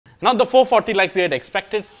Not the 440 like we had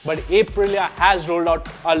expected, but Aprilia has rolled out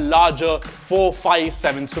a larger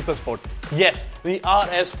 457 Supersport. Yes, the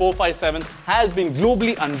RS 457 has been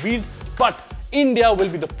globally unveiled, but India will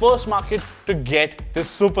be the first market to get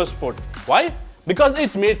this Supersport. Why? Because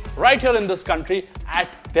it's made right here in this country at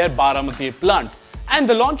their Baramati plant. And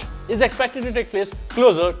the launch is expected to take place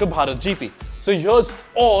closer to Bharat GP. So here's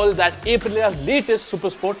all that Aprilia's latest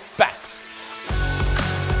Supersport packs.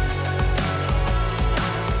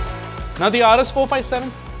 Now the RS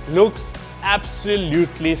 457 looks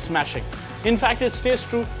absolutely smashing. In fact, it stays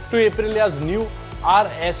true to Aprilia's new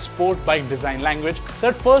RS sport bike design language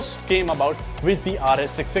that first came about with the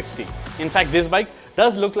RS 660. In fact, this bike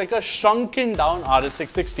does look like a shrunken down RS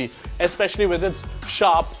 660, especially with its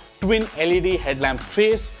sharp twin LED headlamp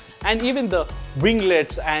face, and even the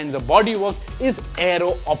winglets and the bodywork is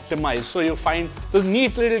aero optimized. So you find those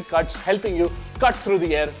neat little cuts helping you cut through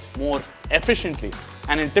the air more efficiently.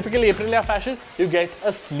 And in typical Aprilia fashion, you get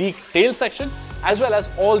a sleek tail section, as well as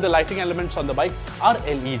all the lighting elements on the bike are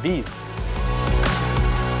LEDs.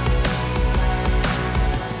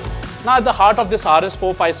 Now at the heart of this RS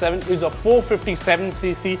 457 is a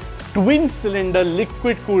 457cc twin-cylinder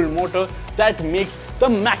liquid-cooled motor that makes the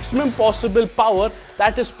maximum possible power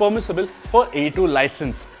that is permissible for A2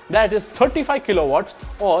 license. That is 35 kilowatts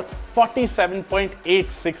or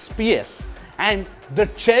 47.86 PS. And the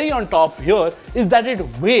cherry on top here is that it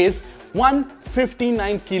weighs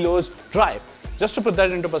 159 kilos dry. Just to put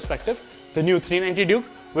that into perspective, the new 390 Duke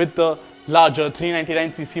with the larger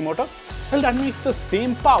 399cc motor, well, that makes the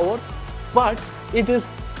same power, but it is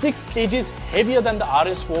 6 kgs heavier than the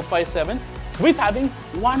RS 457 with having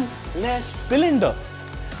one less cylinder.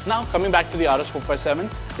 Now coming back to the RS 457,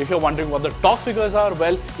 if you're wondering what the torque figures are,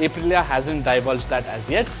 well, Aprilia hasn't divulged that as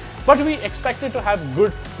yet. But we expect it to have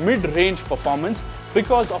good mid-range performance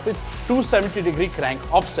because of its 270-degree crank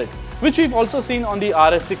offset, which we've also seen on the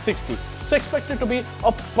RS 660. So expect it to be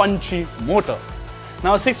a punchy motor.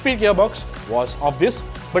 Now a 6-speed gearbox was obvious,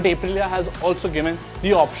 but Aprilia has also given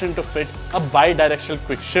the option to fit a bi-directional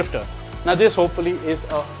quick shifter. Now this hopefully is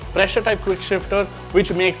a pressure type quick shifter,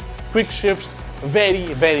 which makes quick shifts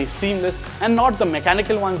very seamless and not the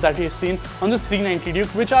mechanical ones that we've seen on the 390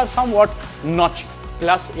 Duke, which are somewhat notchy.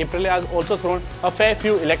 Plus, Aprilia has also thrown a fair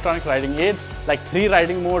few electronic riding aids like 3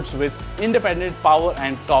 riding modes with independent power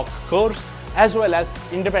and torque curves, as well as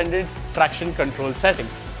independent traction control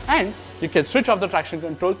settings. And you can switch off the traction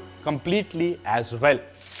control completely as well.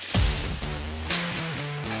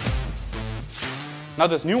 Now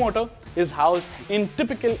this new motor is housed in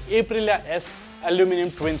typical Aprilia-esque aluminum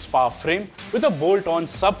twin spar frame with a bolt-on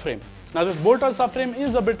subframe. Now this bolt-on subframe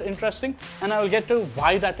is a bit interesting, and I will get to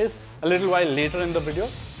why that is a little while later in the video.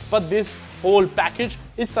 But this whole package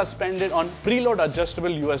is suspended on preload adjustable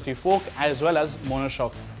USD fork as well as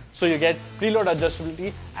monoshock. So you get preload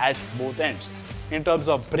adjustability at both ends. In terms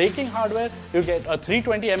of braking hardware, you get a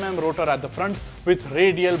 320mm rotor at the front with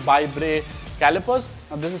radial bi-brake calipers.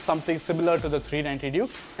 Now this is something similar to the 390 Duke.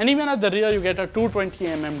 And even at the rear, you get a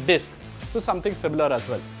 220mm disc. So something similar as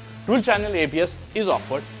well. Dual channel ABS is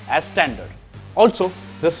offered as standard. Also,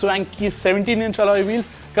 the swanky 17-inch alloy wheels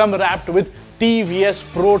come wrapped with TVS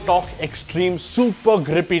Pro Torque Extreme super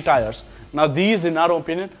grippy tires. Now these, in our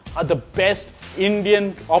opinion, are the best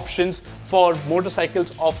Indian options for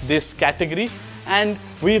motorcycles of this category, and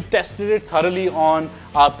we've tested it thoroughly on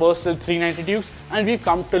our personal 390 Dukes and we've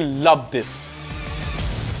come to love this.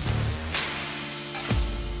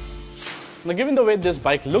 Now, given the way this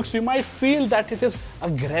bike looks, you might feel that it is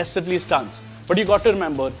aggressively stanced. But you got to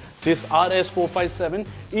remember, this RS 457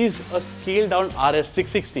 is a scaled down RS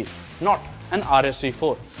 660, not an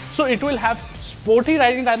RS4. So it will have sporty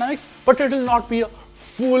riding dynamics, but it will not be a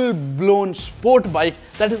full-blown sport bike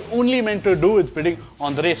that is only meant to do its bidding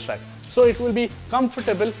on the racetrack. So it will be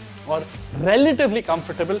comfortable or relatively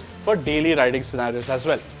comfortable for daily riding scenarios as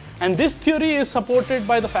well. And this theory is supported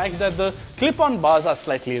by the fact that the clip-on bars are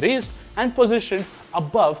slightly raised and positioned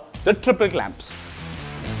above the triple clamps.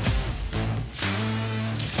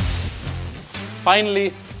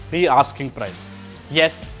 Finally, the asking price.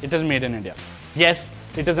 Yes, it is made in India. Yes,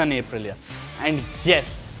 it is an Aprilia. And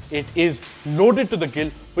yes, it is loaded to the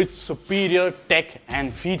gill with superior tech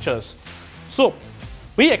and features. So,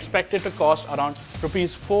 we expect it to cost around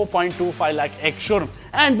rupees 4.25 lakh ex-showroom.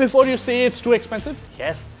 And before you say it's too expensive,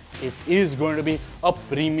 yes, it is going to be a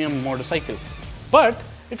premium motorcycle. But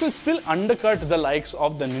it will still undercut the likes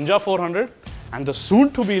of the Ninja 400 and the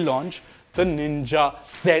soon-to-be launched the Ninja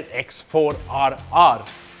ZX4RR.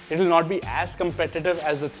 It will not be as competitive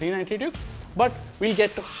as the 390 Duke, but we'll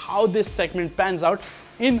get to how this segment pans out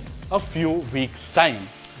in a few weeks' time.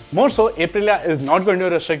 More so, Aprilia is not going to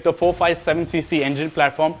restrict the 457cc engine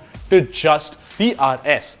platform to just the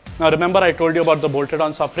RS. Now remember I told you about the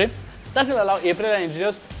bolted-on subframe? That will allow Aprilia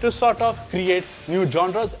engineers to sort of create new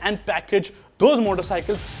genres and package those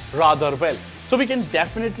motorcycles rather well. So we can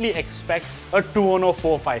definitely expect a 210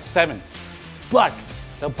 457. But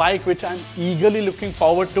the bike which I'm eagerly looking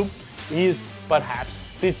forward to is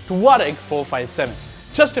perhaps the Touareg 457.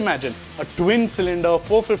 Just imagine a twin-cylinder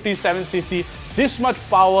 457cc, this much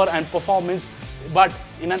power and performance, but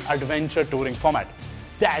in an adventure touring format.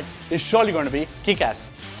 That is surely going to be kick-ass.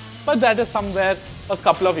 But that is somewhere a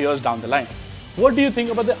couple of years down the line. What do you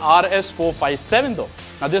think about the RS 457 though?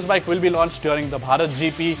 Now this bike will be launched during the Bharat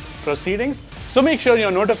GP proceedings, so make sure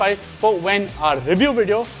you're notified for when our review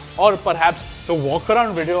video or perhaps the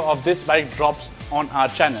walk-around video of this bike drops on our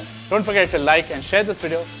channel. Don't forget to like and share this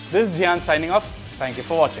video. This is Jehan signing off. Thank you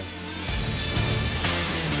for watching.